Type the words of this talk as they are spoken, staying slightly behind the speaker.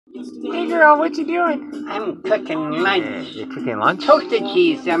Hey girl, what you doing? I'm cooking lunch. You're cooking lunch? Toasted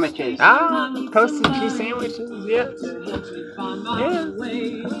cheese sandwiches. Ah, toasted cheese sandwiches, yeah. Yeah.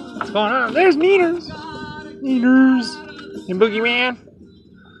 What's going on? There's Neaters. Neaters. And Boogeyman.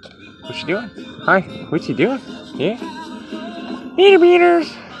 What you doing? Hi, what you doing? Yeah? Beaners.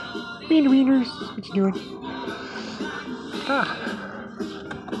 Beaners. What you doing? Ah.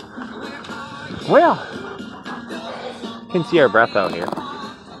 Well, you can see our breath out here.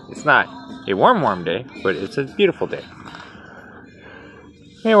 It's not a warm day, but it's a beautiful day.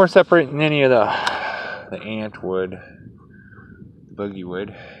 And we're separating any of the ant wood, the boogie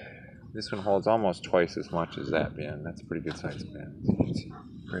wood. This one holds almost twice as much as that bin. That's a pretty good size bin. You can see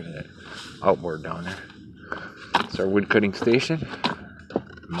right at that outboard down there. It's our wood cutting station,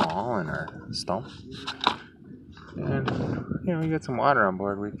 maul, and our stump. And you know, we got some water on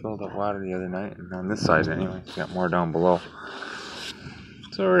board. We filled up water the other night, and on this side anyway, we got more down below.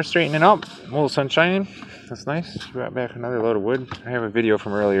 So we're straightening up. A little sunshine. That's nice. Brought back another load of wood. I have a video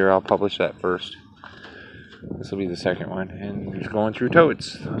from earlier. I'll publish that first. This will be the second one. And we're just going through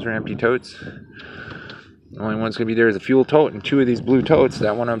totes. Those are empty totes. The only one's going to be there is a fuel tote and two of these blue totes.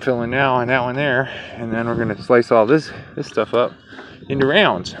 That one I'm filling now and that one there. And then we're going to slice all this stuff up into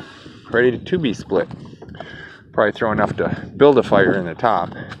rounds. Ready to be split. Probably throw enough to build a fire in the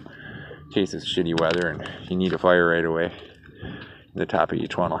top. In case it's shitty weather and you need a fire right away. The top of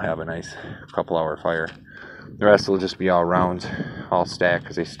each one will have a nice couple-hour fire. The rest will just be all rounds, all stacked,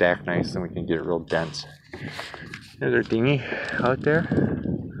 because they stack nice and we can get it real dense. There's our dinghy out there.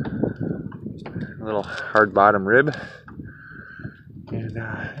 A little hard bottom rib. And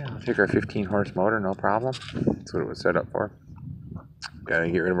yeah, we'll take our 15 horse motor, no problem. That's what it was set up for. Gotta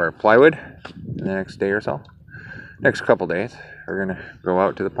get rid of our plywood in the next day or so. Next couple days. We're gonna go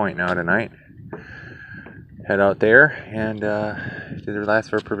out to the point now tonight. Head out there and do the last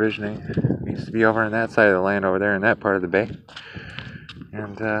of our provisioning. We used to be over on that side of the land over there in that part of the bay.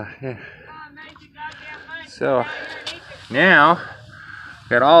 And yeah. So now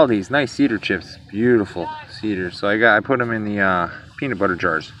got all these nice cedar chips, beautiful cedars. So I put them in the peanut butter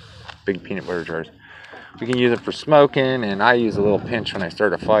jars, big peanut butter jars. We can use them for smoking, and I use a little pinch when I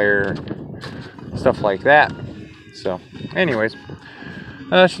start a fire, stuff like that. So anyways,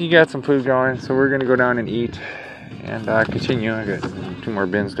 so you got some food going, so we're gonna go down and eat and continue. I got 2 more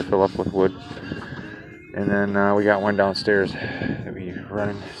bins to fill up with wood, and then we got one downstairs that we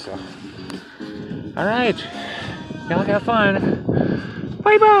running. So all right, y'all have fun.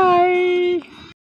 Bye bye.